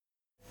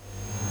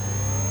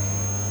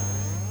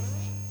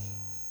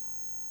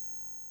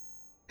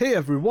Hey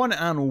everyone,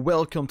 and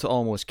welcome to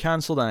Almost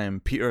Cancelled. I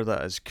am Peter,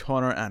 that is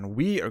Connor, and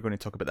we are going to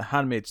talk about The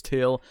Handmaid's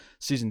Tale,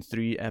 Season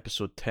 3,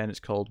 Episode 10. It's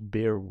called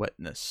Bear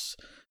Witness.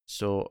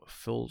 So,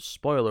 full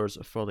spoilers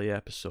for the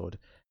episode,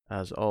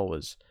 as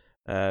always.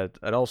 And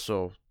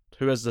also,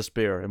 who is this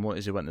bear and what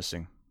is he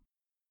witnessing?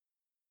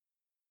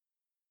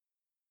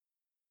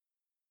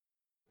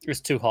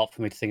 It's too hot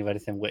for me to think of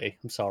anything witty.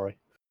 I'm sorry.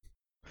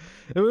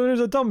 It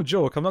was a dumb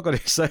joke. I'm not going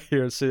to sit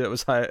here and say it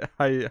was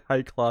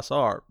high class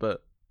art,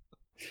 but...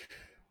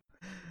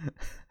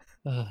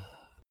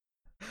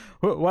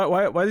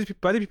 why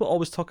do people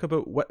always talk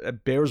about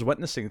bears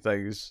witnessing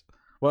things?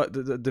 What,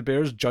 the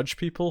bears judge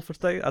people for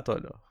things? I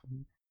don't know.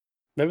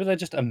 Maybe they're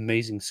just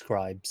amazing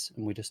scribes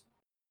and we just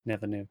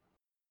never knew.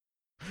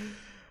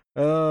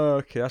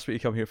 Okay, that's what you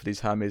come here for,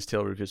 these Handmaid's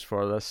Tale reviews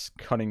for, this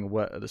cunning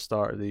wit at the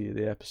start of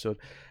the episode.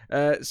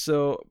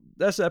 So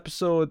this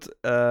episode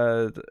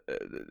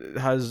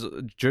has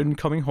June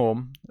coming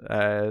home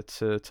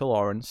to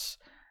Lawrence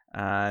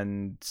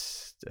and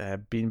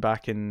being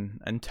back in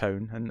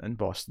town in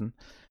Boston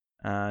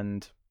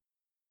and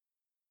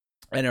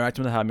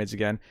interacting with the handmaids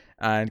again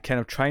and kind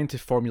of trying to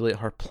formulate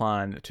her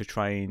plan to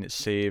try and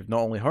save not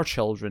only her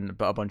children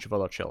but a bunch of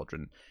other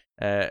children,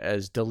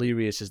 as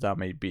delirious as that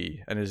might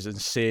be and as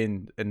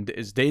insane and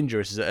as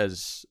dangerous as it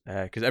is,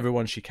 because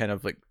everyone she kind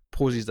of like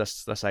poses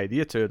this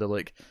idea to, they're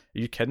like, are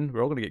you kidding?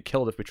 We're all going to get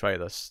killed if we try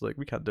this. Like,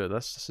 we can't do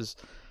this.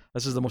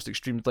 This is the most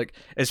extreme. Like,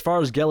 as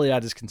far as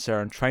Gilead is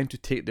concerned, trying to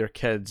take their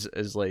kids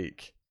is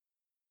like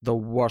the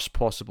worst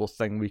possible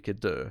thing we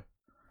could do.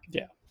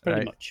 Yeah,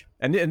 pretty much.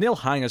 And they'll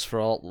hang us for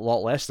a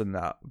lot less than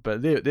that,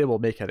 but they will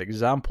make an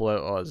example out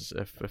of us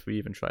if we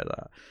even try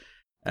that.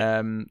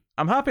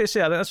 I'm happy to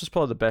say I think this was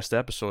probably the best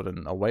episode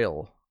in a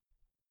while.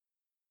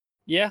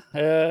 Yeah,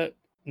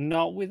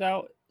 not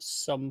without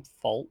some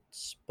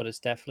faults, but it's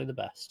definitely the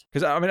best.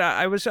 Because I mean,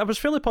 I was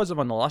fairly positive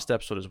on the last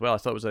episode as well. I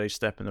thought it was a nice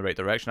step in the right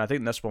direction. I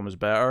think this one was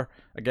better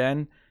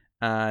again,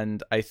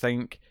 and I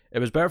think it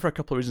was better for a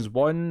couple of reasons.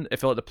 One, it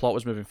felt like the plot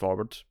was moving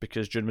forward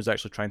because June was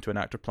actually trying to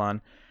enact her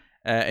plan.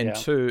 And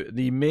two,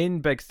 the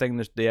main big thing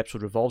that the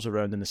episode revolves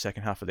around in the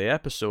second half of the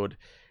episode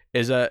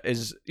is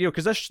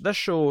because this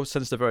show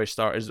since the very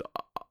start has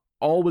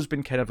always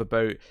been kind of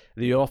about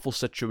the awful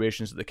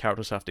situations that the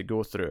characters have to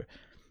go through.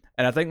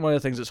 And I think one of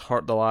the things that's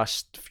hurt the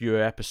last few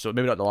episodes,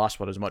 maybe not the last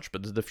one as much,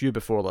 but the few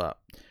before that,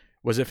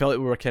 was it felt like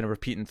we were kind of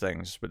repeating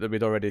things that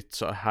we'd already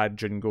sort of had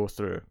June go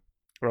through,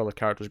 or all the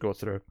characters go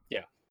through.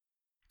 Yeah.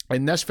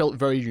 And this felt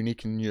very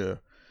unique and new,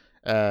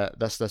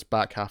 this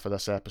back half of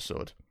this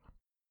episode.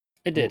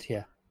 It did,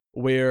 yeah.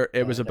 Where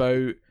it was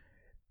about...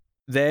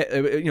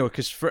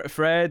 because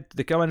Fred,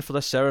 they come in for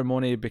this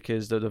ceremony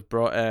because they've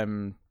brought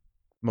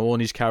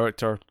Maloney's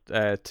character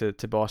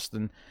to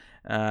Boston,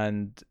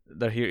 and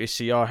they're here to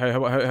see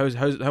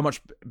how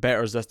much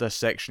better has this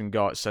section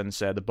got since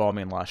the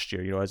bombing last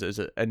year. Is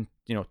it in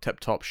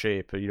tip top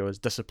shape? Is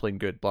discipline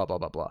good? Blah blah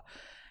blah blah.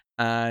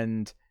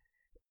 And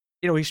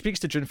he speaks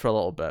to June for a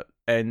little bit,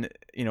 and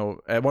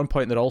at one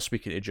point they're all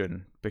speaking to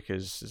June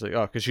because it's like,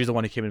 because she's the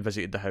one who came and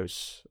visited the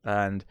house,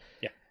 and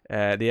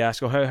they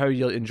ask, how are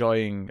you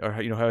enjoying, or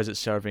how is it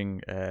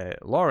serving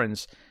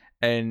Lawrence?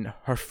 And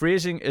her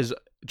phrasing is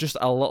just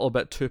a little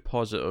bit too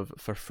positive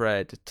for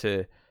Fred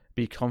to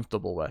be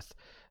comfortable with,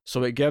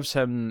 so it gives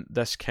him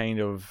this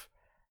kind of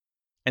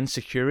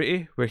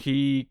insecurity where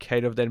he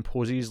kind of then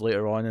poses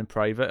later on in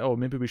private,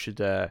 maybe we should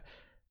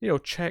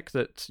check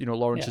that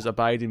Lawrence is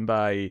abiding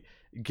by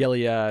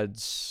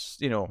Gilead's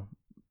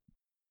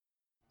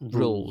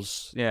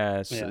rules.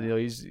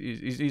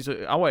 He's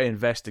I want to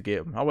investigate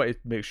him. I want to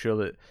make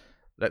sure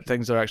that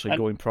things are actually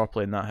going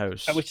properly in that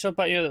house. And we talk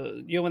about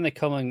when they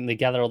come and they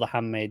gather all the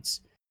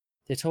handmaids,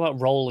 they talk about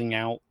rolling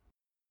out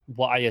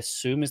what I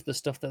assume is the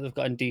stuff that they've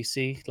got in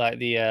DC, like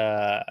the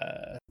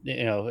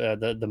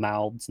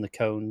mouths and the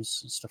cones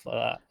and stuff like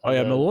that. Oh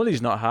yeah,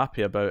 Maloney's not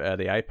happy about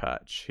the eye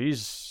patch.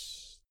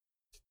 He's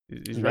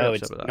no,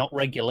 it's not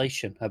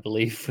regulation, I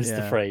believe was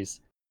the phrase.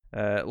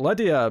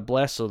 Lydia,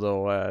 bless her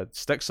though,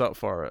 sticks up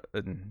for it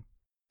and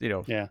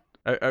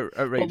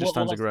outright just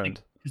stands her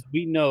ground. Because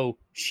we know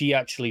she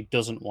actually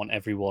doesn't want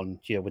everyone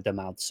with their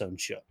mouths sewn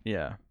shut.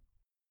 Yeah,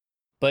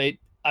 but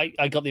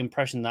I got the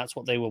impression that's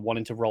what they were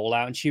wanting to roll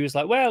out, and she was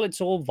like, "Well, it's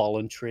all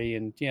voluntary,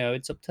 and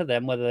it's up to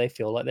them whether they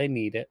feel like they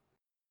need it."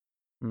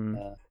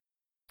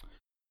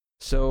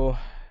 So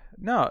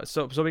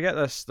we get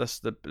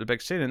the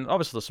big scene, and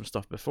obviously there's some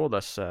stuff before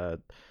this,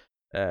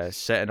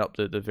 setting up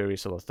the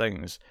various other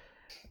things,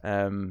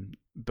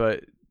 but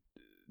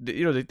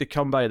they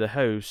come by the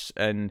house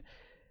and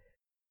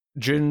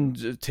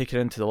June taken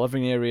into the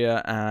living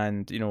area,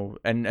 and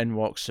in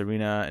walks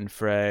Serena and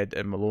Fred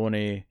and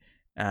Maloney,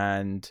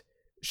 and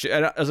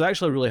there's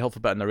actually a really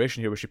helpful bit of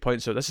narration here where she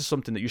points out this is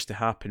something that used to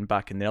happen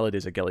back in the early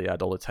days of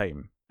Gilead all the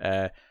time.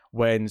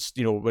 When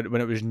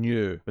it was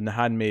new, when the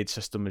handmaid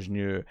system was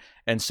new,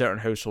 and certain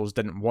households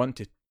didn't want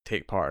to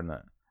take part in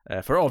it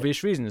for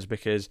obvious reasons,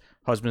 because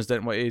husbands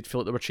didn't want to feel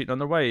like they were cheating on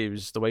their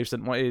wives, the wives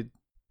didn't want to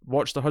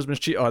watch their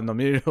husbands cheat on them,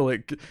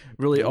 like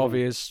really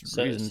obvious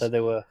reasons. So they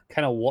were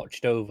kind of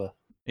watched over.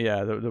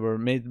 Yeah, they were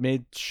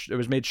it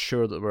was made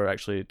sure that we're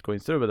actually going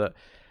through with it.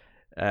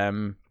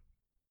 Um,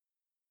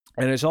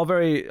 and it's all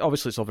very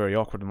obviously it's all very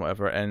awkward and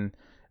whatever. And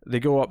they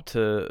go up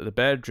to the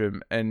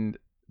bedroom, and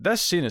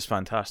this scene is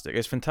fantastic.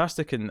 It's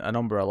fantastic in a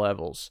number of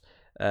levels.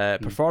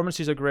 Mm.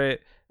 Performances are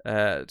great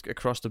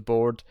across the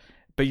board,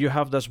 but you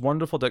have this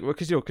wonderful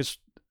because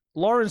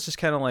Lawrence is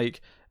kind of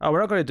like, oh, we're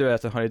not going to do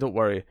anything, honey. Don't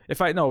worry. In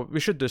fact, no, we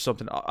should do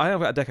something. I have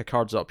got a deck of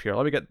cards up here.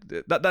 Let me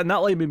get that. That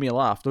line made me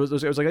laugh. It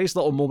was like a nice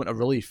little moment of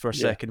relief for a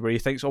second where he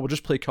thinks, oh, we'll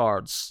just play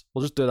cards.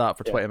 We'll just do that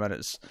for 20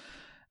 minutes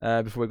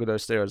before we go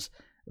downstairs.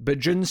 But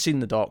June's seen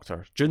the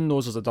doctor. June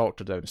knows there's a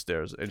doctor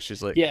downstairs, and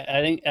she's like, Yeah,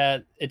 I think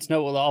it's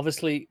notable.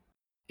 Obviously,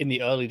 in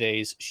the early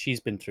days, she's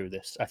been through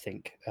this. I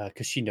think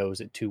because she knows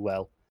it too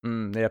well.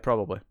 yeah,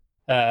 probably.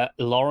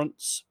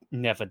 Lawrence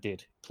never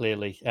did.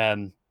 Clearly,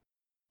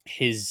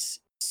 his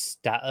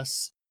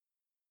status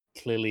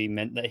clearly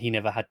meant that he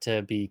never had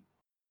to be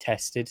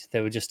tested. They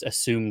were just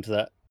assumed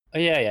that, oh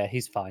yeah,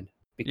 he's fine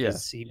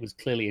because he was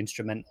clearly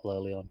instrumental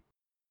early on.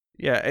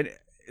 Yeah, and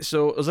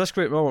so there's this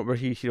great moment where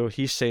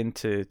he's saying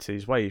to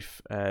his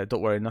wife,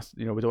 "Don't worry,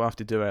 nothing. We don't have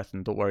to do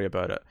anything. Don't worry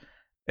about it."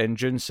 And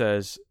June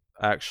says,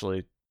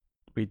 "Actually,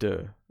 we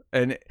do."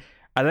 And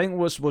I think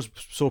what's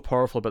so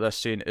powerful about this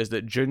scene is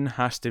that June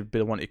has to be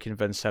the one to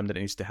convince him that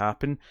it needs to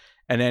happen,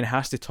 and then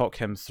has to talk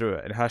him through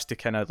it, and has to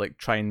kind of like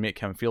try and make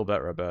him feel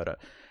better about it.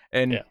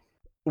 And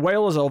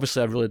while there's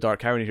obviously a really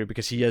dark irony here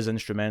because he is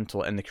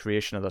instrumental in the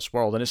creation of this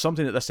world, and it's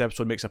something that this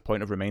episode makes a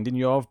point of reminding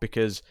you of,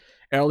 because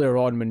earlier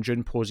on when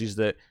June poses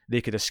that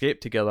they could escape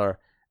together,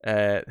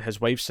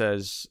 his wife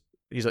says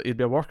he'd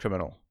be a war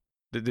criminal.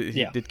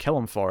 They'd kill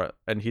him for it,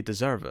 and he'd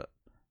deserve it.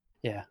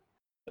 Yeah.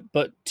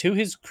 But to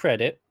his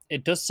credit,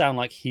 it does sound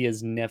like he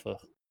has never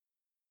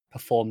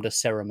performed a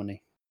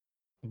ceremony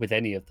with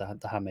any of the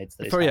handmaids.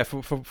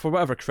 For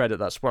whatever credit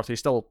that's worth, he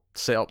still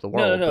set up the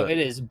world. No, it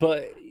is.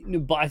 But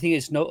I think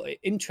it's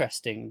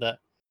interesting that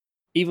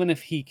even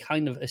if he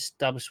kind of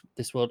established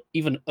this world,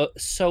 even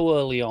so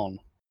early on,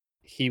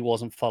 he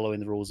wasn't following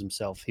the rules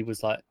himself. He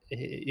was like,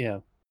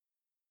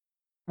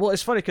 Well,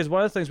 it's funny because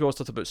one of the things we always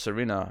talked about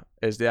Serena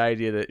is the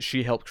idea that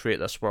she helped create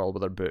this world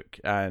with her book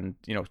and,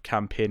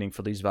 campaigning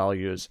for these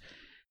values.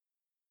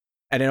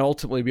 And then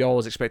ultimately, we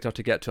always expect her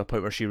to get to a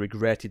point where she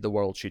regretted the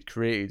world she'd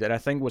created. And I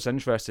think what's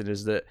interesting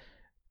is that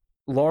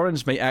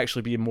Lawrence might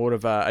actually be more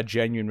of a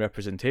genuine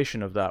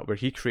representation of that, where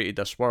he created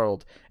this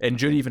world. And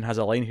June even has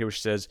a line here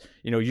which says,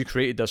 you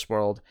created this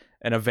world,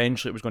 and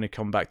eventually it was going to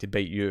come back to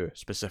bite you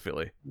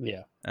specifically.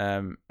 Yeah.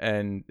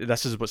 And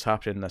this is what's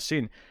happening in this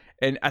scene.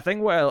 And I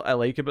think what I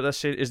like about this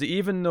scene is that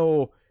even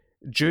though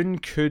June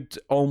could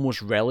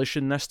almost relish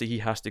in this, that he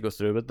has to go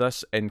through with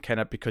this, and kind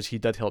of because he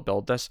did help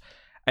build this,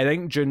 I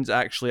think June's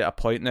actually at a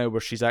point now where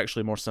she's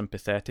actually more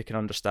sympathetic and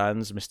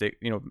understands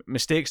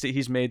mistakes that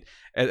he's made.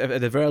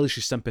 At the very least,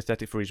 she's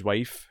sympathetic for his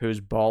wife,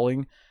 who's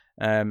bawling.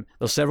 There's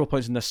several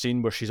points in this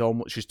scene where she's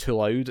too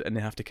loud, and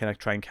they have to kind of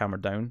try and calm her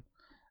down.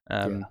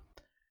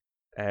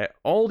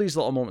 All these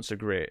little moments are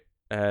great.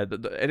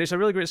 And it's a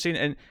really great scene.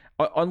 And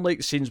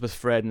unlike scenes with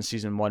Fred in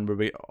season 1, where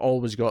we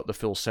always got the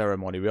full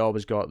ceremony, we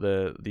always got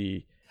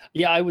the.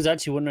 Yeah, I was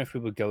actually wondering if we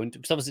were going to,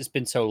 because obviously it's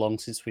been so long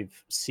since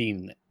we've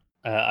seen it.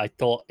 I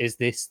thought, is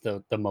this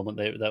the moment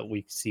that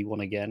we see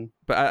one again?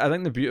 But I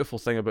think the beautiful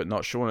thing about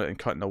not showing it and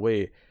cutting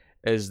away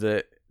is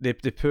that they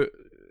put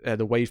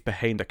the wife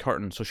behind a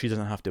curtain so she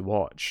doesn't have to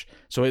watch.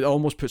 So it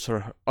almost puts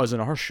us in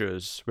her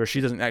shoes, where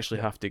she doesn't actually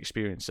have to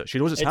experience it. She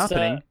knows it's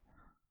happening.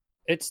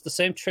 It's the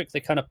same trick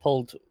they kind of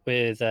pulled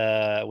with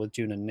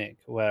June and Nick,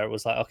 where it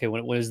was like, okay,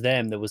 when it was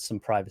them, there was some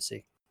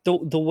privacy.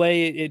 The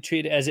way it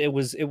treated as it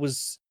was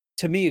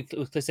to me, it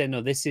was to say, no,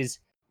 this is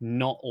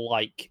not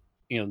like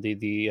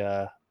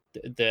the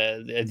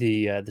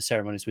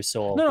ceremonies we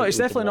saw. No, it's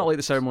definitely not like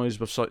the ceremonies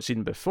we've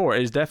seen before.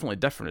 It is definitely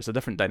different. It's a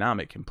different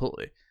dynamic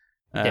completely.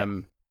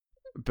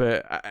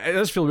 But it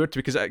does feel weird to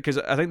me because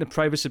I think the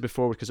privacy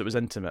before, because it was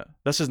intimate.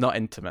 This is not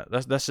intimate.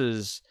 This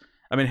is,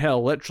 I mean,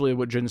 hell, literally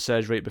what June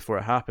says right before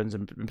it happens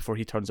and before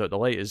he turns out the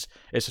light is,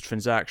 it's a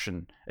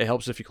transaction. It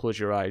helps if you close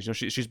your eyes.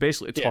 She's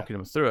basically talking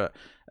him through it.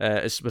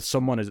 It's with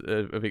someone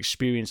of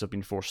experience of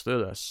being forced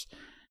through this.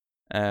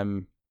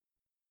 And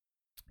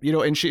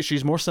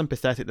she's more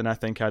sympathetic than I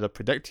think I'd have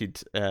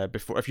predicted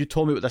before. If you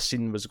told me what this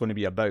scene was going to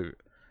be about,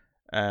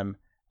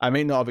 I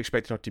might not have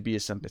expected her to be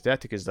as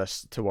sympathetic as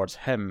this towards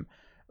him,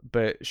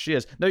 but she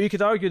is. Now, you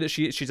could argue that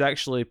she's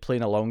actually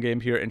playing a long game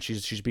here, and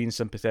she's being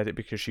sympathetic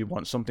because she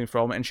wants something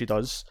from it, and she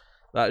does.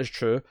 That is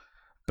true.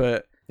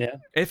 But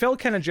it felt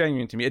kind of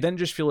genuine to me. It didn't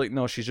just feel like,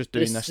 no, she's just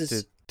doing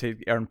this to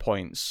earn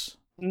points.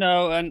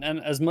 No, and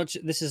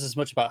this is as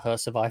much about her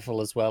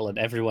survival as well, and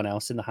everyone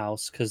else in the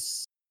house,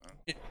 because...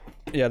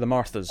 Yeah, the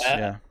Marthas.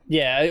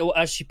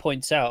 As she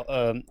points out,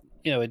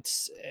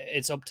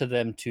 it's up to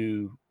them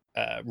to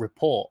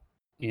report.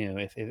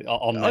 If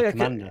on their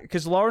commander.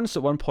 Because Lawrence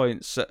at one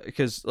point,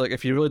 because like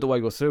if you really don't want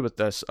to go through with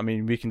this, I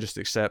mean, we can just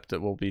accept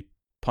that we'll be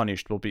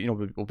punished. We'll be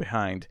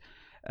hanged.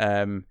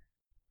 But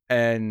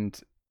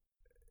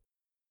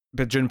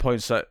June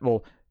points out,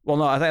 well,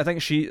 no, I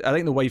think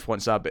the wife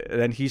wants that, but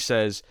then he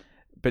says,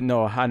 but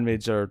no,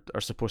 handmaids are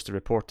supposed to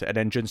report it, and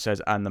then June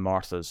says, "And the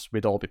Marthas,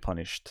 we'd all be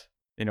punished."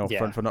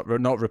 For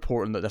not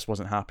reporting that this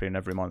wasn't happening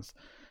every month.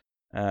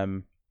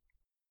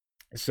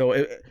 So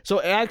it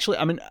actually,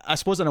 I mean, I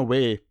suppose in a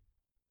way,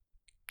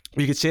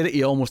 you could say that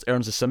he almost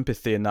earns a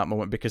sympathy in that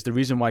moment, because the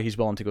reason why he's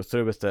willing to go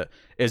through with it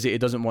is that he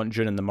doesn't want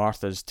June and the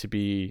Marthas to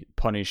be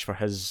punished for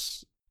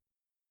his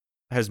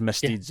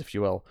misdeeds, if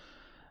you will.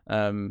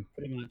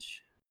 Pretty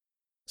much.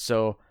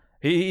 So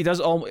he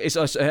does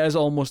almost. It is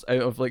almost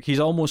out of like,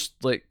 he's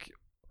almost like.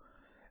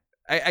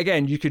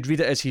 Again, you could read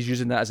it as he's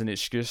using that as an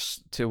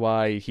excuse to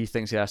why he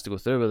thinks he has to go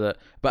through with it.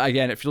 But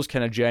again, it feels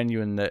kind of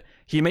genuine that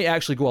he might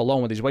actually go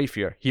along with his wife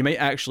here. He might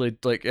actually,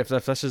 like, if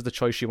this is the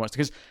choice she wants,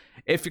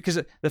 because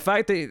the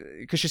fact that,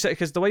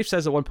 because the wife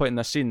says at one point in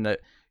this scene that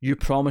you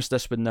promised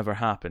this would never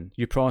happen.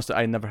 You promised that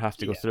I never have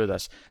to go through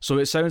this. So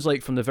it sounds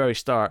like from the very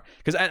start,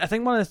 because I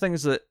think one of the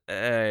things that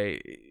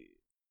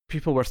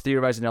people were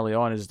theorizing early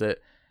on is that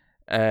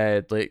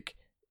like,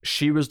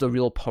 she was the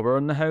real power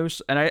in the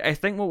house, and I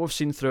think what we've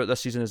seen throughout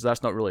this season is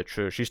that's not really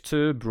true. She's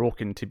too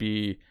broken to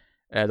be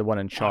the one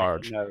in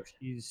charge. No,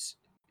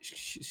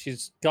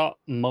 she's got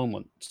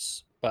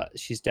moments, but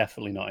she's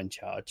definitely not in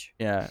charge.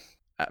 Yeah,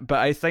 but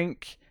I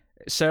think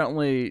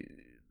certainly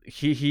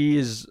he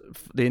is,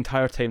 the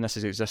entire time this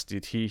has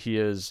existed, he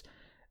has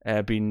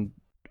been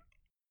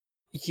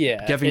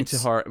giving to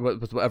her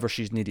with whatever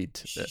she's needed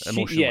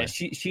emotionally.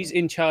 She's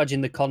in charge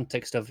in the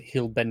context of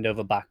he'll bend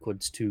over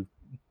backwards to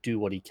do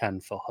what he can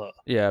for her.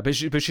 Yeah, but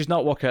she's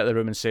not walking out of the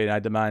room and saying, "I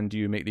demand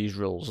you make these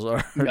rules,"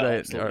 or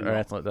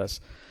anything like this.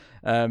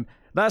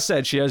 That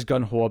said, she is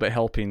gun ho about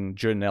helping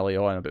June early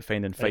on, about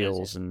finding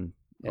files and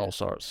all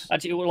sorts.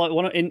 Actually,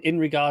 like in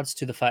regards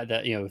to the fact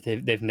that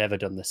they've never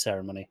done this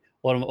ceremony.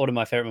 One of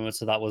my favorite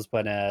moments of that was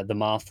when the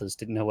Marthas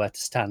didn't know where to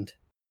stand.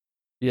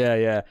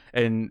 Yeah,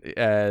 and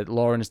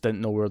Lawrence didn't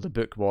know where the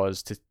book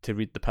was to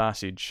read the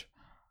passage.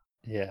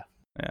 Yeah.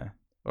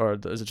 Or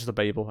is it just a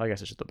Bible? I guess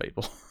it's just a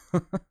Bible.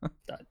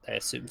 I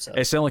assume so.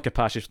 It sounded like a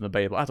passage from the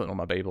Bible. I don't know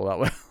my Bible that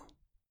well.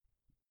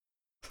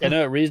 I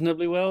know it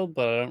reasonably well,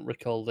 but I don't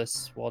recall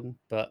this one.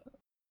 But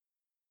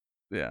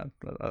yeah,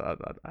 I don't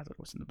know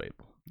what's in the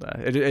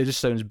Bible. It just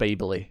sounds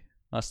Bible-y.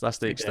 That's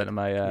the extent of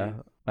my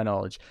my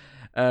knowledge.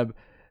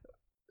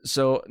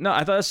 So no,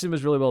 I thought this scene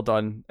was really well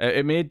done.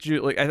 It made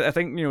you like. I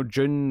think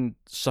June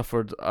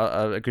suffered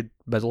a good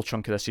middle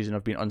chunk of the season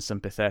of being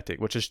unsympathetic,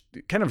 which is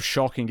kind of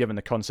shocking given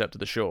the concept of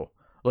the show.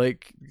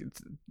 Like,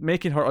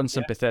 making her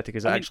unsympathetic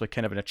is actually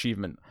kind of an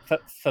achievement.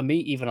 For me,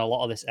 even a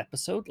lot of this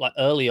episode, like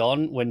early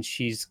on when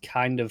she's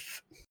kind of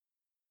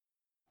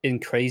in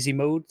crazy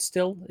mode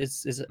still,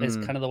 is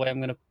kind of the way I'm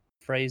going to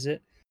phrase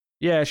it.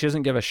 Yeah, she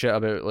doesn't give a shit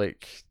about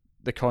like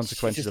the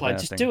consequences of anything.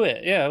 Just do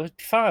it. Yeah, it'll be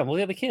fine. We'll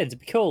get the kids.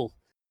 It'll be cool.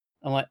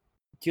 I'm like,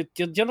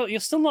 you're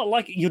still not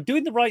like, you're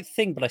doing the right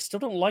thing, but I still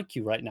don't like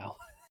you right now.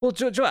 Well,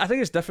 Joe, I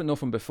think it's different though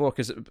from before,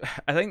 because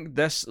I think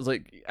this,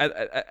 like,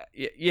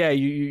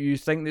 you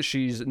think that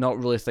she's not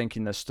really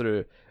thinking this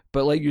through,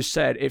 but like you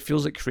said, it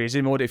feels like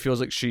crazy mode. It feels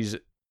like she's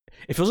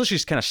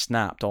kind of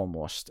snapped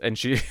almost, and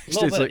she's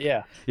like,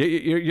 yeah.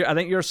 I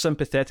think you're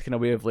sympathetic in a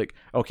way of like,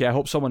 okay, I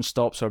hope someone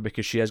stops her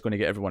because she is going to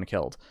get everyone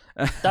killed.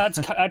 That's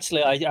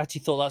actually, I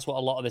actually thought that's what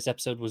a lot of this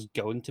episode was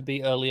going to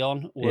be early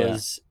on,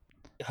 was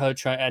her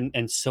trying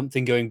and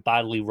something going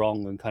badly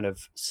wrong and kind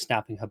of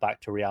snapping her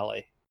back to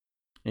reality.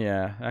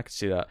 Yeah, I could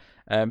see that.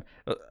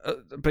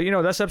 But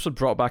this episode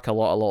brought back a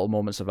lot of little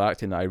moments of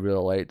acting that I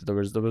really liked. There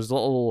was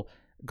little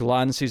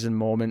glances and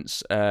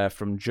moments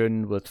from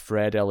June with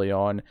Fred early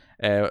on,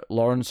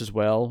 Lawrence as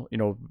well.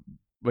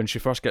 When she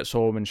first gets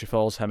home and she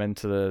follows him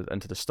into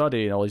the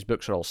study and all these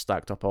books are all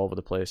stacked up all over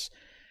the place.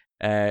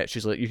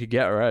 She's like, "You could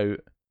get her out.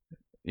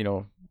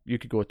 You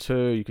could go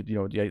too. You could,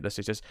 this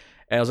is just."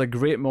 There's a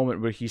great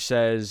moment where he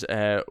says,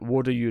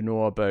 "What do you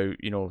know about,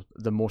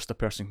 the most a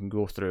person can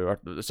go through," or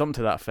something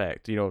to that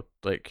effect. The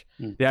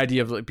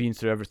idea of like being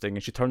through everything.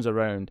 And she turns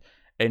around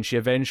and she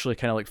eventually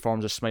kind of like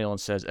forms a smile and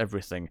says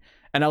everything.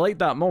 And I like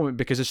that moment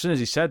because as soon as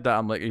he said that,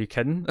 I'm like, "Are you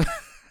kidding?"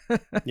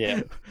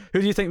 Yeah.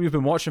 Who do you think we've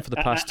been watching for the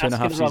past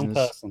 2.5 seasons?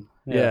 Person.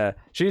 Yeah.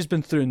 She's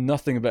been through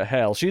nothing but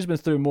hell. She's been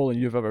through more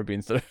than you've ever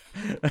been through.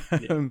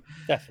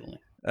 Definitely.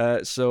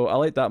 So I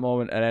like that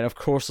moment, and then of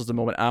course there's the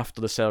moment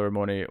after the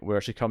ceremony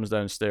where she comes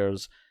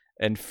downstairs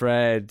and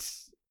Fred,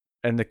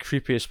 in the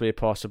creepiest way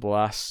possible,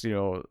 asks,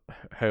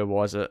 "How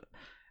was it?"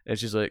 And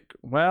she's like,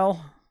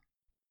 "Well,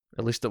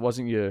 at least it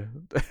wasn't you,"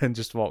 and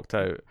just walked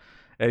out.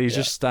 And he's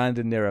just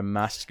standing there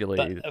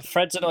emasculated. But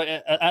Fred's annoyed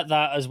at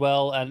that as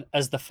well, and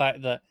as the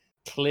fact that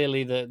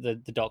clearly the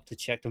doctor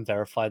checked and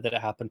verified that it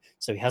happened,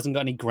 so he hasn't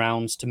got any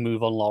grounds to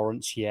move on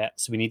Lawrence yet,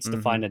 so he needs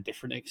to find a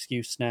different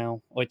excuse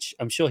now, which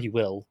I'm sure he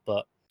will,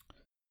 but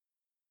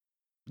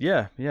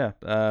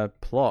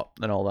plot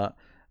and all that.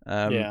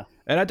 And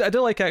I do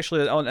like,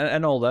 actually,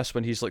 in all this,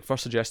 when he's like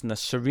first suggesting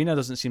this, Serena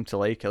doesn't seem to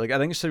like it. Like, I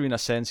think Serena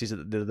senses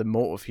that the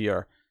motive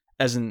here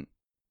isn't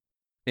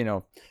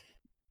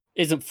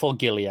for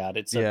Gilead.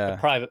 It's a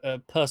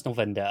private, personal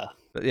vendetta.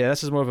 Yeah,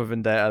 this is more of a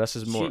vendetta. This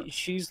is more.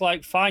 She's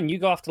like, fine, you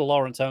go after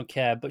Lawrence, I don't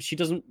care, but she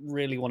doesn't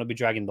really want to be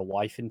dragging the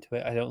wife into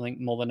it. I don't think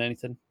more than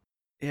anything.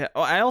 Yeah,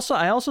 I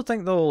also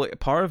think though, like,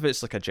 part of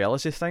it's like a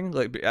jealousy thing.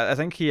 Like, I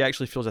think he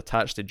actually feels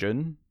attached to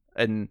June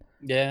and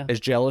Yeah, is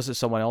jealous that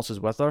someone else is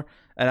with her,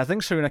 and I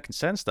think Serena can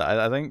sense that.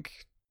 I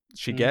think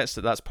she gets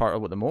that that's part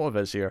of what the motive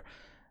is here,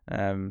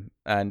 and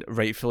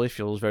rightfully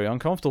feels very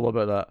uncomfortable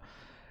about that.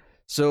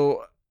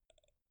 So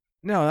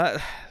no,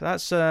 that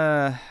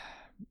stuff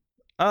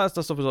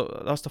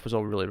was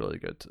all really really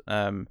good.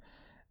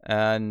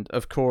 And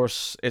of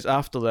course, it's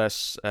after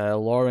this,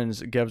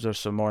 Lawrence gives her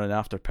some morning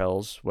after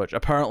pills, which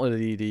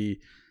apparently the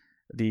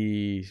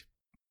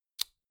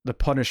the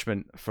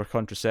punishment for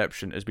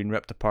contraception has been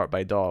ripped apart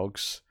by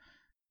dogs.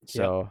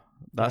 So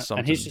that's something.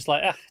 And he's just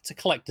like, it's a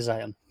collector's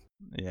item.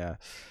 Yeah,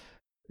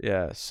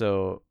 yeah.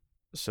 So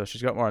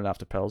she's got morning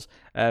after pills.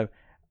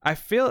 I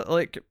feel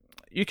like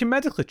you can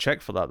medically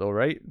check for that though,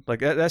 right?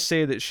 Like, let's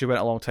say that she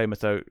went a long time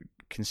without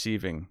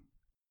conceiving,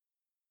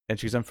 and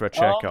she's in for a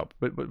checkup.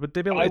 Would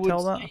they be able to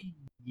tell that?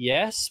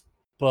 Yes,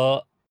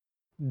 but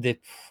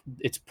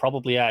it's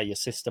probably out of your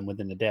system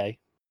within a day.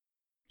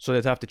 So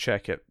they'd have to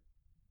check it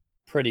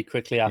pretty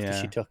quickly after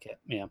she took it.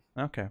 Yeah.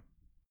 Okay.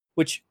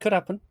 Which could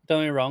happen.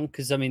 Don't get me wrong,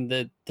 because I mean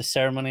the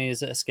ceremony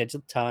is at a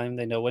scheduled time.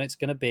 They know when it's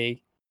going to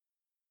be.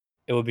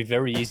 It would be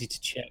very easy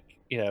to check.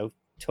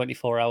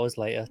 24 hours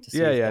later to see.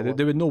 Yeah.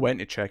 They would know when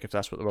to check if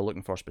that's what they were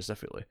looking for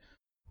specifically.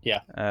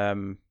 Yeah.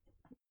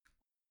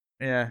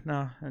 Yeah,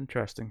 no,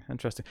 interesting.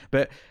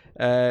 But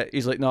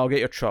he's like, no, I'll get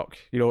your truck,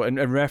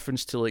 in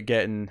reference to like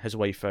getting his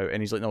wife out,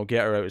 and he's like, no,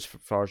 get her out as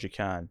far as you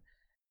can.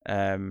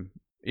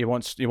 He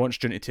wants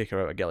June to take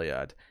her out of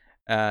Gilead,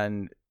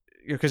 and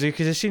because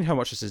he's seen how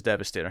much this is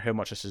devastating her, how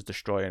much this is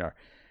destroying her,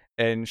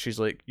 and she's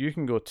like, you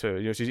can go too.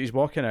 He's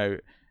walking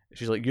out.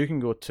 She's like, you can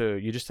go too.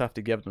 You just have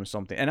to give them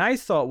something. And I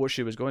thought what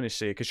she was going to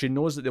say, because she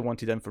knows that they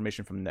wanted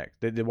information from Nick.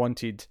 They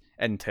wanted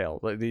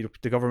intel. Like the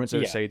governments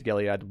outside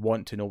Gilead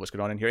want to know what's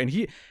going on in here,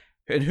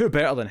 and who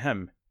better than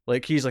him?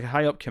 Like, he's like a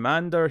high up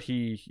commander.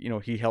 He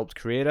helped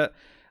create it.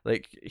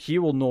 Like, he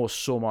will know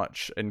so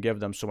much and give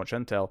them so much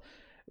intel.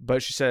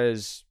 But she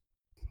says,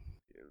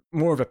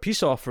 more of a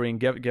peace offering.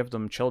 Give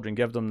them children.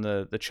 Give them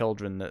the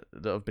children that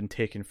have been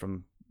taken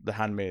from the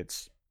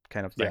handmaids,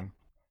 kind of thing. Yeah.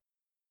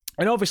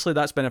 And obviously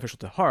that's beneficial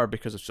to her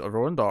because of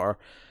her own daughter.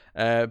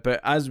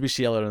 But as we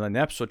see earlier in the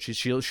episode,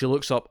 she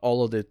looks up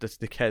all of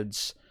the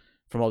kids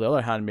from all the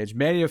other handmaids,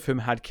 many of whom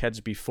had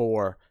kids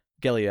before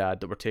Gilead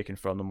that were taken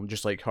from them,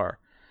 just like her.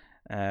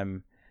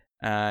 And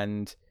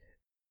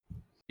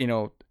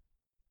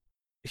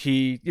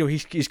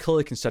he's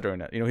clearly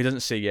considering it. He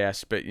doesn't say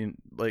yes, but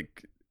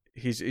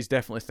he's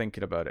definitely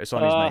thinking about it. It's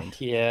on his mind.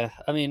 Yeah,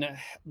 I mean,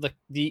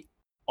 the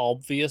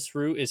obvious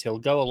route is he'll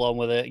go along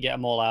with it, get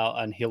them all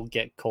out, and he'll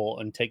get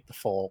caught and take the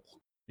fall.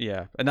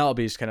 Yeah, and that'll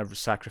be his kind of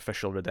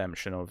sacrificial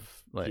redemption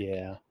of like.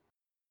 Yeah.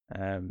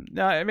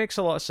 No, it makes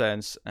a lot of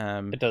sense.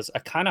 It does. I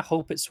kind of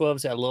hope it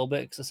swerves it a little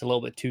bit because it's a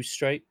little bit too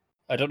straight.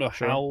 I don't know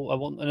how I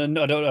want. I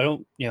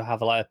don't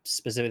have a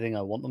specific thing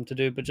I want them to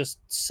do, but just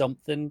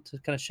something to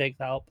kind of shake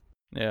that up.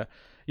 Yeah,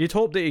 you'd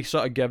hope that he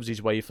sort of gives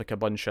his wife like a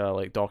bunch of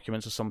like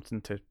documents or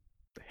something to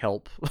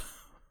help.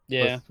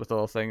 Yeah. with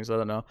other things, I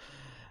don't know.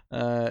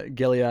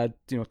 Gilead,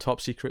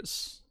 top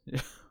secrets,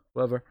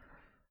 whatever.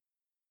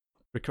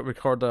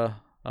 Record a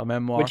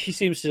memoir, which he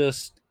seems to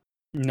just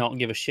not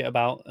give a shit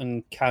about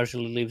and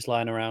casually leaves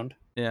lying around.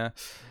 Yeah.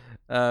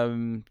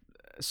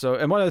 So,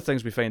 and one of the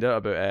things we find out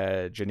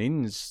about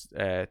Janine's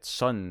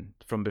son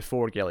from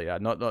before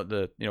Gilead, not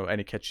the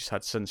any kid she's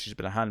had since she's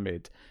been a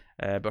handmaid,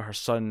 but her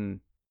son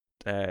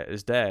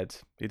is dead.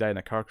 He died in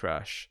a car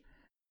crash.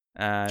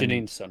 And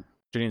Janine's son,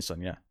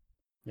 yeah.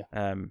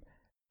 Yeah.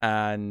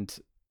 And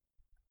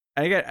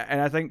again,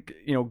 and I think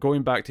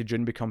going back to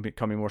June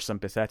becoming more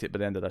sympathetic by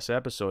the end of this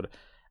episode,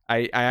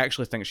 I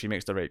actually think she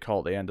makes the right call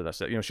at the end of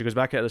this. She goes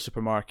back out of the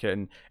supermarket,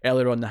 and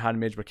earlier on the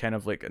handmaids were kind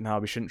of like, no,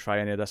 we shouldn't try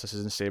any of this. This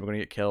is insane. We're going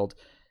to get killed.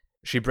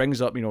 She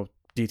brings up,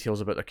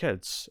 details about their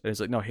kids. And it's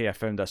like, no, hey, I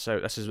found this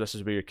out. This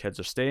is where your kids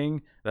are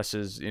staying. This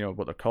is,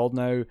 what they're called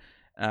now.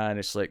 And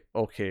it's like,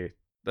 okay,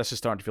 this is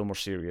starting to feel more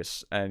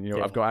serious. And,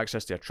 I've got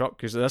access to a truck,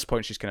 because at this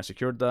point she's kind of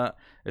secured that.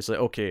 It's like,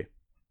 okay,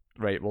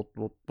 right, we'll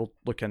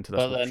look into this.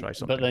 We'll try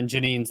something. But then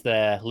Janine's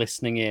there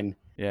listening in.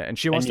 Yeah, and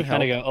she wants to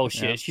help. And you kind of go, oh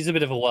shit, she's a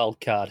bit of a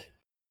wild card.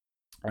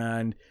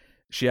 And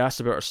she asks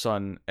about her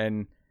son,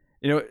 and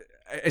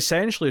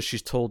essentially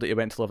she's told that he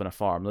went to live on a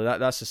farm.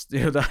 That's just,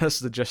 that's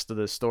the gist of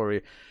the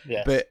story.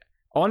 Yes. But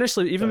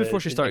honestly, even before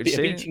she started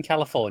saying, beach in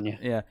California.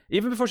 Yeah,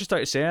 even before she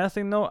started saying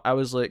anything, though, I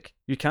was like,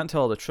 you can't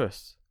tell her the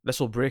truth. This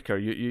will break her.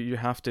 You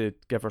have to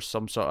give her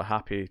some sort of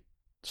happy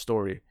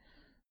story.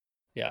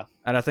 Yeah,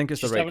 and I think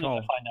it's the right call.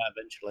 She'll find out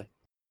eventually.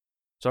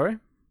 Sorry,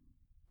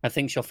 I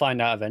think she'll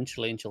find out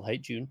eventually, and she'll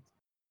hate June.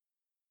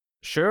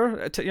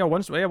 Sure,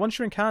 once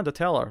you're in Canada,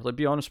 tell her. Like,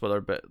 be honest with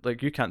her, but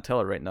like, you can't tell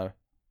her right now.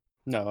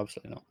 No,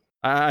 absolutely not.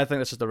 I think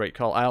this is the right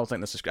call. I don't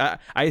think this is.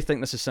 I think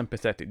this is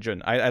sympathetic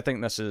June. I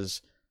think this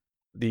is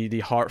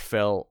the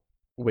heartfelt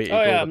way to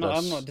Oh go yeah, with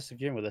I'm this. not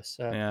disagreeing with this.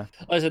 Yeah.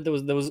 Like I said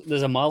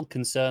there's a mild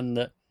concern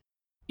that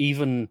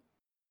even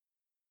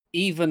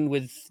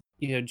with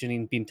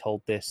Janine being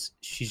told this,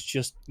 she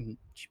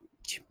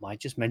might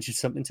just mention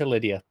something to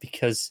Lydia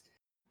because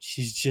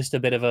she's just a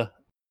bit of a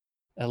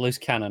loose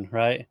cannon,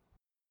 right?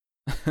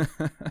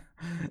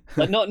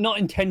 Like not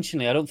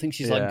intentionally. I don't think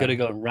she's like Yeah. gonna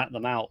go and rat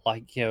them out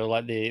like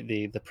like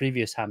the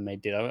previous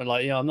handmaid did.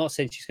 I'm not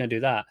saying she's gonna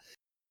do that,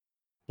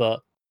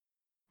 but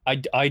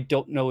I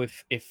don't know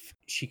if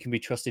she can be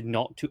trusted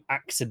not to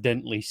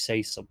accidentally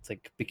say something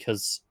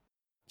because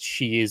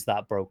she is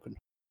that broken.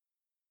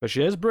 But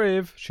she is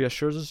brave. She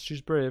assures us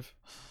she's brave.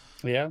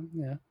 Yeah.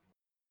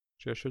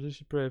 She assures us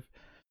she's brave.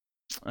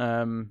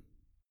 So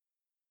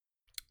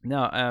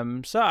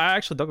I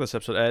actually dug this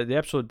episode. The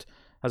episode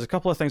has a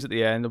couple of things at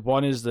the end.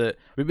 One is that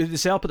they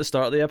set up at the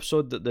start of the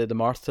episode that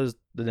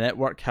the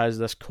network has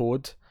this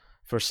code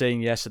for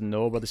saying yes and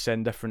no, where they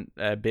send different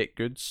baked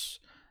goods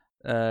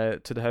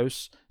to the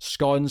house.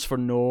 Scones for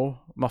no,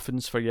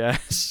 muffins for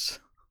yes.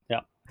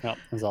 Yeah,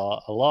 there's a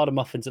lot of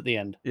muffins at the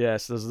end.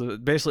 Yes, there's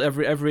basically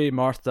every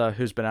Martha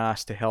who's been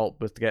asked to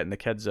help with getting the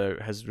kids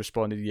out has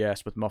responded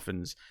yes with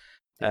muffins.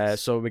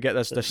 Yes. So we get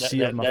this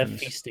sea of muffins. They're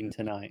feasting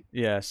tonight.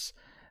 Yes.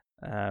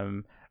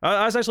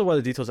 That's actually one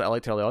of the details that I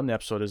liked early on in the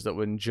episode is that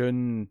when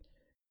June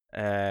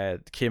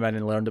came in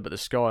and learned about the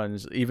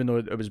scones, even though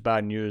it was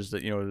bad news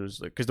that it was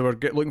because they were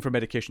looking for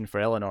medication for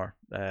Eleanor,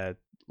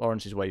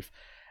 Lawrence's wife,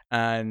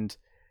 and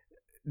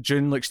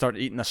June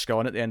started eating a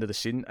scone at the end of the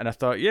scene, and I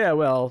thought, yeah,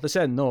 well, they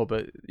said no,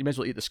 but you might as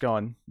well eat the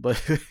scone.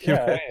 But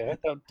yeah.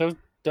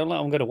 Don't let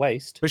them go to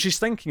waste. But she's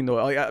thinking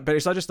though, but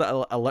it's not just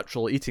a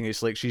literal eating.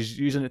 It's like she's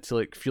using it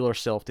to fuel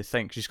herself to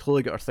think. She's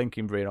clearly got her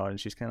thinking brain on, and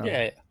she's kind of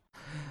yeah.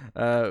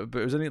 But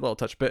it was a neat little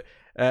touch. But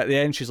at the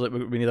end, she's like,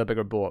 "We need a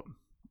bigger boat.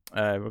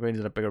 We're going to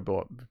need a bigger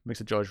boat."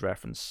 Makes a George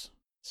reference,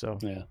 so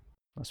yeah,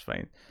 that's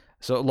fine.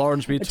 So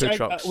Lawrence, we need two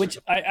trucks, which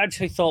I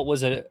actually thought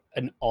was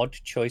an odd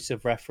choice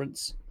of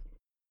reference,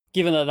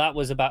 given that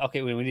was about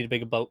okay, we need a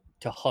bigger boat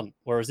to hunt,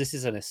 whereas this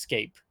is an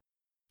escape.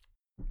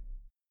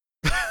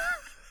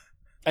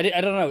 I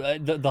don't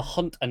know. The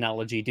hunt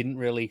analogy didn't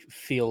really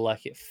feel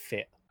like it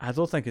fit. I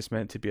don't think it's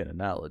meant to be an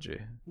analogy.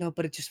 No,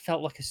 but it just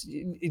felt like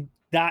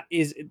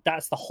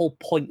that's the whole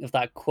point of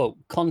that quote.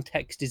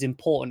 Context is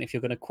important if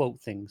you're going to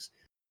quote things.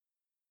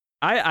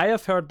 I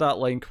have heard that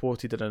line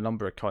quoted in a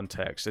number of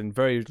contexts, and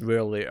very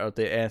rarely are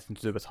they anything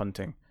to do with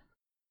hunting.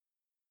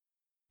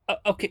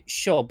 Okay,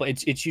 sure, but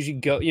it's usually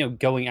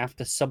going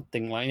after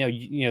something like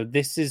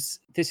this is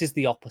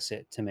the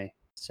opposite to me.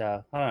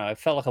 So I don't know. It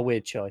felt like a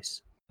weird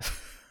choice.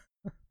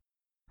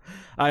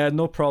 I had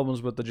no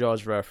problems with the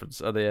Jaws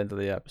reference at the end of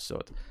the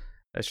episode.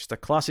 It's just a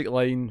classic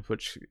line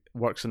which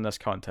works in this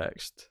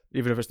context,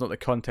 even if it's not the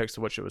context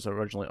in which it was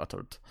originally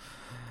uttered.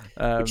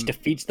 Which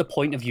defeats the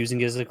point of using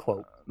it as a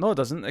quote. No, it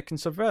doesn't. It can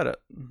subvert it.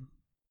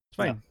 It's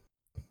fine.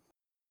 Yeah.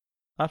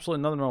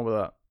 Absolutely nothing wrong with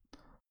that.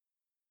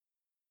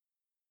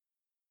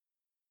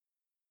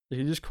 You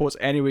can just quote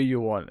any way you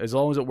want, as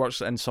long as it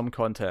works in some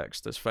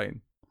context. It's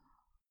fine.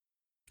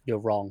 You're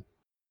wrong.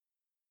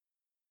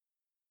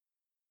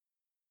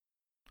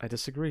 I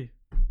disagree.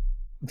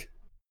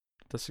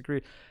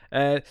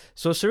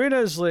 So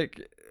Serena's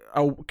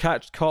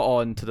caught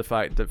on to the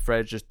fact that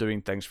Fred's just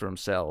doing things for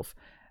himself,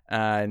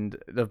 and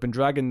they've been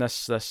dragging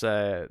this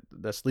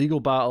legal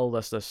battle,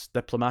 this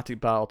diplomatic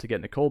battle to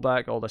get Nicole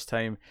back all this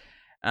time,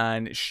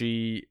 and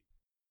she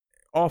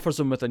offers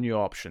him with a new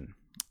option,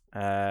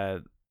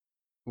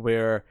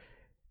 where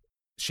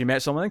she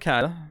met someone in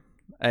Canada,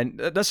 and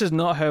this is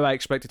not how I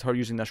expected her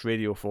using this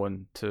radio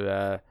phone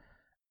to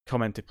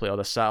come into play, or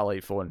the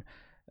satellite phone.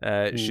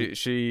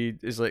 She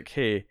is like,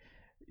 hey,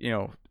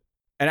 and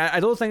I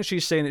don't think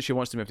she's saying that she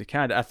wants to move to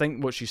Canada. I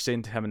think what she's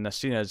saying to him in this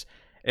scene is,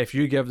 if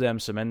you give them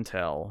some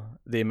intel,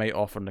 they might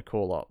offer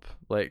Nicole up.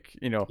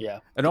 Yeah.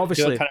 And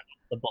obviously, kind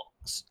of the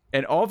box.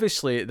 And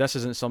obviously, this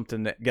isn't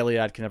something that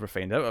Gilead can ever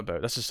find out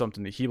about. This is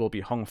something that he will be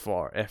hung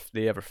for if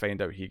they ever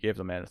find out he gave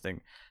them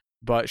anything.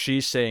 But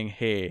she's saying,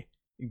 hey,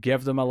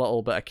 give them a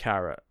little bit of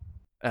carrot,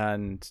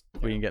 and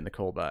we can get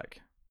Nicole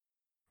back.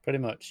 Pretty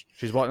much.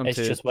 She's wanting it's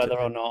just whether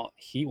or not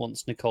he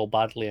wants Nicole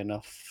badly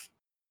enough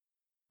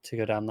to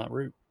go down that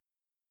route.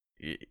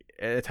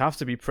 It'd have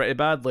to be pretty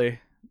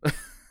badly.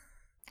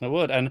 I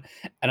would, and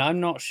I'm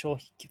not sure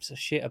he gives a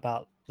shit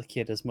about the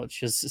kid as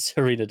much as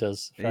Serena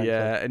does. Frankly.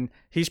 Yeah, and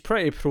he's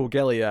pretty pro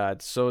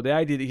Gilead, so the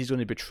idea that he's going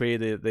to betray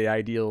the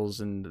ideals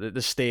and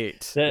the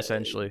state,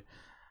 essentially.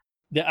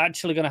 They're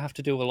actually going to have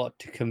to do a lot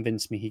to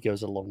convince me he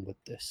goes along with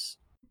this.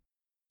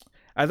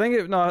 I think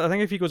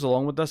if he goes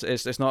along with this,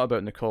 it's not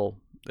about Nicole.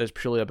 It's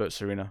purely about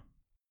Serena.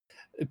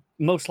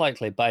 Most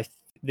likely, but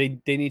they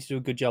need to do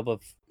a good job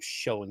of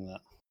showing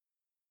that.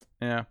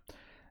 Yeah.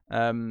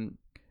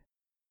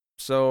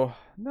 So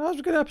no, that was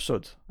a good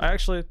episode.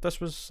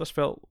 This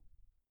felt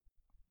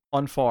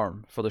on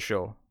form for the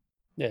show.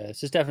 Yeah,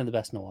 this is definitely the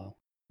best in a while.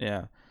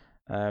 Yeah.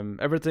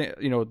 Everything,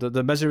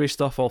 the misery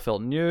stuff all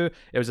felt new.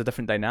 It was a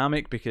different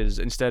dynamic because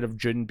instead of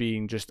June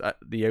being just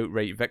the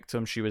outright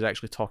victim, she was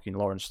actually talking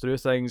Lawrence through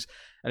things.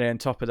 And then on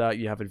top of that,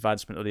 you have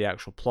advancement of the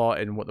actual plot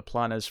and what the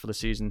plan is for the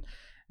season.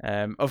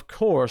 Of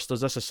course,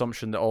 there's this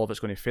assumption that all of it's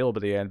going to fail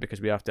by the end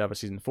because we have to have a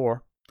season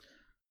 4.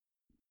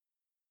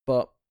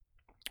 But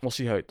we'll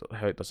see how it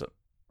does it,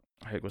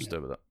 how it goes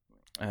through with it.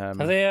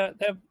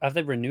 Have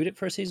they renewed it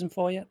for a season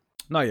 4 yet?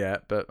 Not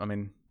yet, but I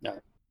mean, no.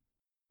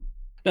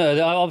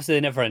 Obviously,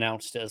 they never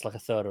announced it as like a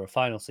third or a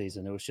final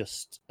season. It was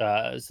just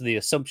so the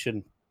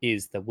assumption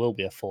is there will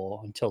be a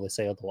 4 until they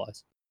say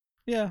otherwise.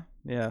 Yeah.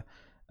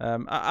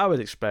 I would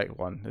expect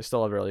one. It's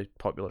still a really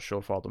popular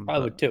show for them. I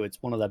would too.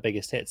 It's one of their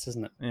biggest hits,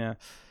 isn't it? Yeah.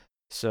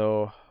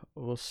 So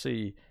we'll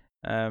see.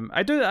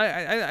 I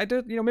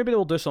do. Maybe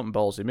they'll do something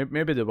ballsy.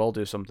 Maybe they will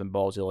do something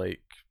ballsy,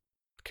 like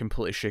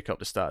completely shake up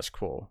the status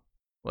quo.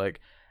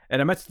 Like,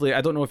 and admittedly, I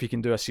don't know if you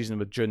can do a season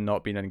with June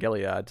not being in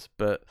Gilead,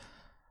 but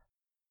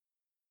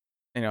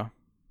Yeah,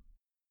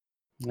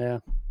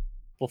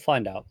 we'll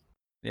find out.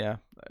 Yeah,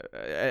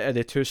 are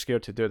they too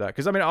scared to do that?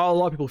 Because I mean, a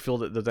lot of people feel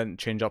that they didn't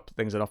change up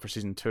things enough for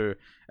season 2,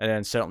 and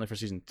then certainly for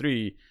season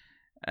 3.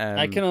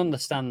 I can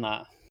understand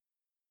that.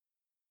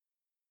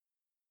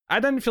 I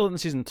didn't feel it in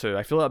season 2.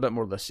 I feel it a bit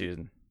more this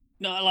season.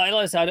 No, like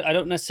I said, I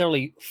don't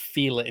necessarily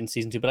feel it in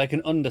season 2, but I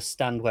can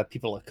understand where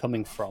people are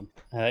coming from,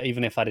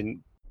 even if I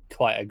didn't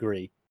quite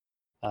agree.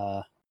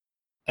 I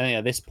think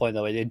at this point,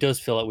 though, it does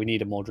feel like we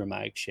need a more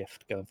dramatic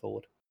shift going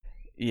forward.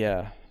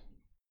 Yeah.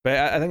 But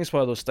I think it's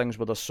one of those things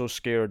where they're so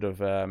scared of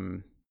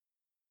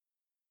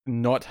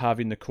not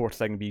having the core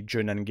thing be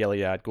June and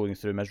Gilead going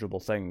through miserable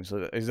things.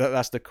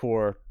 That's the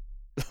core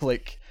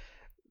like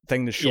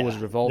thing the show is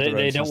revolved around.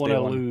 They don't want to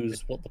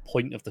lose what the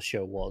point of the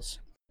show was.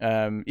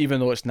 Even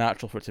though it's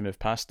natural for it to move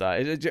past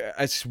that.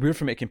 It's weird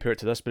for me to compare it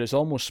to this, but it's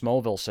almost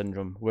Smallville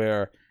syndrome,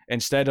 where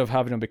instead of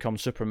having him become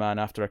Superman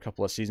after a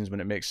couple of seasons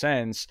when it makes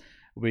sense,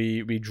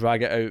 we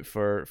drag it out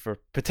for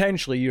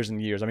potentially years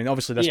and years. I mean,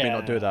 obviously this may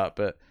not do that,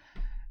 but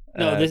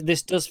no,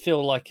 this does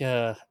feel like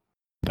a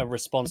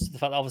response to the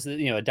fact that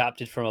obviously,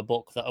 adapted from a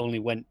book that only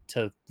went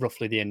to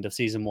roughly the end of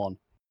season 1.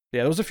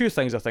 Yeah, there was a few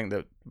things I think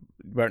that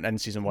weren't in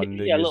season 1.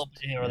 Yeah, a little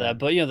bit here or there,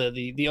 but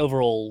the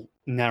overall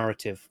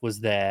narrative was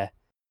there,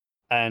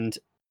 and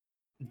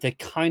they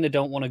kind of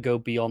don't want to go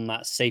beyond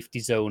that safety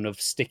zone of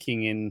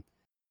sticking in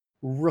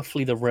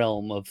roughly the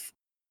realm of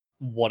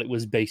what it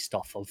was based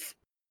off of.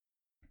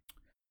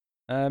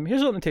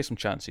 Here's hoping to take some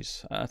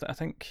chances. I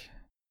think.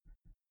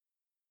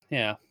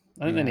 Yeah,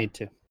 I think they need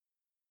to.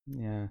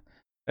 Yeah,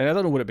 and I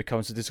don't know what it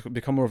becomes. Does it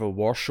become more of a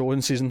war show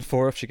in season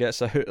 4 if she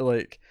gets out?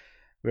 Like,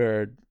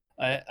 where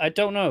I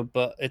don't know,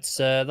 but it's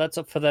that's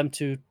up for them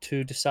to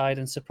decide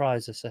and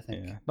surprise us, I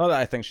think. Yeah. Not that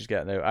I think she's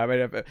getting out. I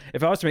mean,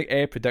 if I was to make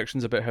any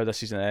predictions about how this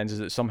season ends, is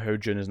that somehow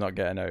June is not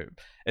getting out,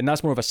 and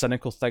that's more of a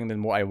cynical thing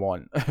than what I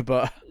want.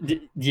 But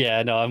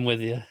yeah, no, I'm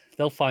with you.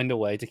 They'll find a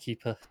way to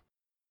keep her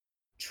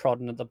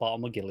trodden at the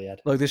bottom of Gilead.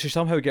 Like, they should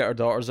somehow get her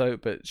daughters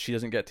out, but she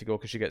doesn't get to go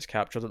because she gets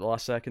captured at the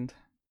last second.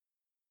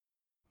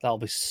 That'll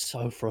be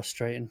so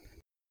frustrating.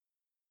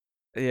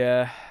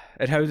 Yeah,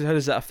 and how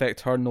does that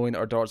affect her knowing that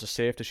her daughters are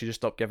safe? Does she just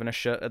stop giving a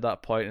shit at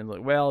that point and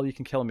like, well, you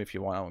can kill me if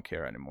you want, I don't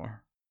care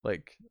anymore.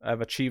 Like,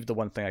 I've achieved the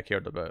one thing I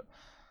cared about.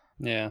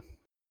 Yeah.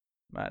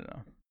 I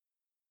don't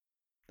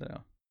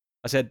know.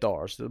 I said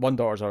daughters. The one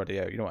daughter's already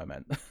out. You know what I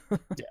meant.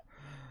 Yeah.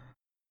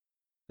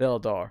 Little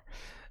daughter.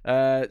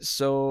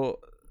 So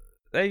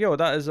there you go.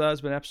 That has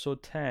been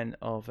episode 10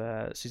 of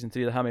season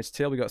 3 of The Handmaid's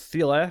Tale. We got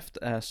 3 left,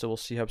 so we'll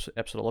see how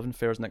episode 11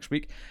 fares next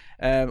week.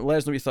 Let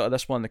us know what you thought of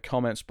this one in the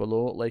comments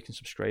below. Like and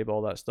subscribe,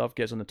 all that stuff.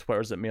 Get us on the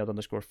Twitters at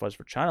mailed_fuzz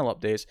for channel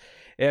updates.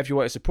 If you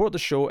want to support the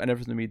show and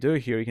everything we do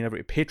here, you can head over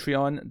to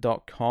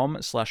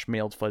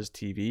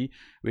patreon.com/mailedfuzztv,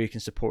 where you can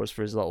support us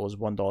for as little as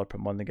 $1 per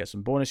month and get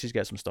some bonuses,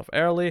 get some stuff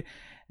early.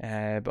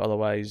 But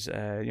otherwise,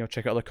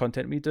 check out other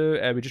content we do.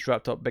 We just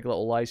wrapped up Big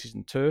Little Lies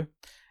season 2.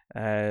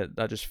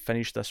 That just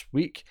finished this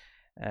week.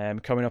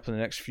 Coming up in the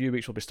next few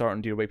weeks, we'll be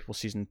starting Dear White People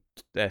season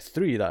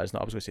 3. That is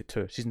not, I was going to say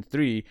 2. Season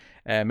 3.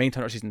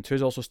 Mindhunter season 2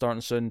 is also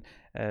starting soon.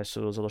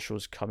 So there's other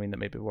shows coming that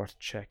may be worth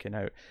checking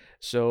out.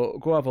 So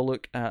go have a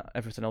look at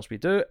everything else we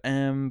do.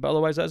 But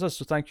otherwise, that is us.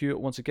 So thank you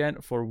once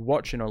again for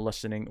watching or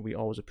listening. We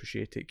always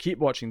appreciate it. Keep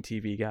watching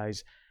TV,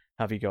 guys.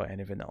 Have you got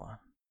any vanilla?